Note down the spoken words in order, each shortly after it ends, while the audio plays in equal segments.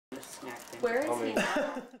Where is he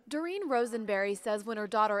now? Doreen Rosenberry says when her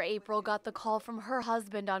daughter April got the call from her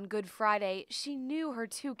husband on Good Friday, she knew her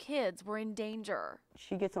 2 kids were in danger.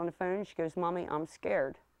 She gets on the phone, she goes, "Mommy, I'm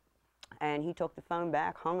scared." And he took the phone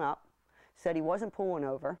back, hung up, said he wasn't pulling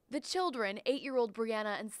over. The children, 8-year-old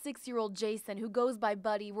Brianna and 6-year-old Jason, who goes by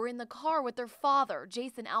Buddy, were in the car with their father,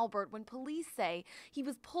 Jason Albert, when police say he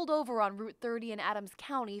was pulled over on Route 30 in Adams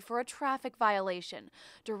County for a traffic violation.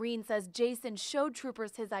 Doreen says Jason showed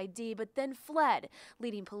troopers his ID but then fled,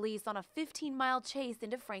 leading police on a 15-mile chase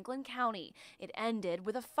into Franklin County. It ended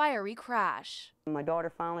with a fiery crash. My daughter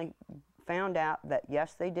finally found out that,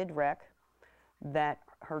 yes, they did wreck, that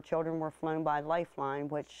her children were flown by Lifeline,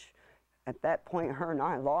 which at that point, her and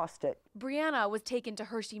I lost it. Brianna was taken to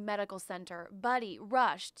Hershey Medical Center. Buddy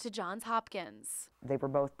rushed to Johns Hopkins. They were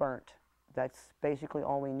both burnt. That's basically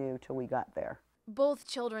all we knew till we got there. Both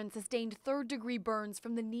children sustained 3rd-degree burns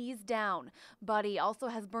from the knees down. Buddy also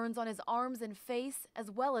has burns on his arms and face,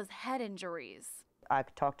 as well as head injuries. I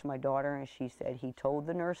talked to my daughter, and she said he told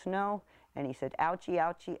the nurse no, and he said, "Ouchie,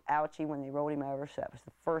 ouchie, ouchie," when they rolled him over. So that was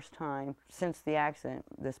the first time since the accident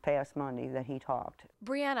this past Monday that he talked.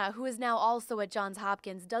 Brianna, who is now also at Johns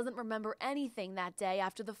Hopkins, doesn't remember anything that day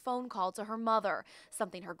after the phone call to her mother,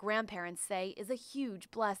 something her grandparents say is a huge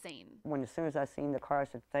blessing. As soon as I seen the car, I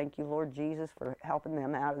said, "Thank you, Lord Jesus, for helping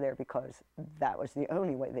them out of there," because that was the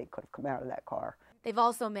only way they could have come out of that car. They've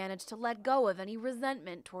also managed to let go of any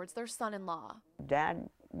resentment towards their son-in-law.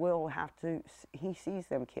 Dad will have to, he sees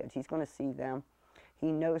them kids, he's going to see them.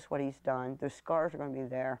 He knows what he's done. Those scars are going to be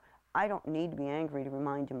there. I don't need to be angry to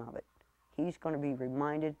remind him of it. He's going to be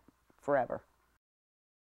reminded forever.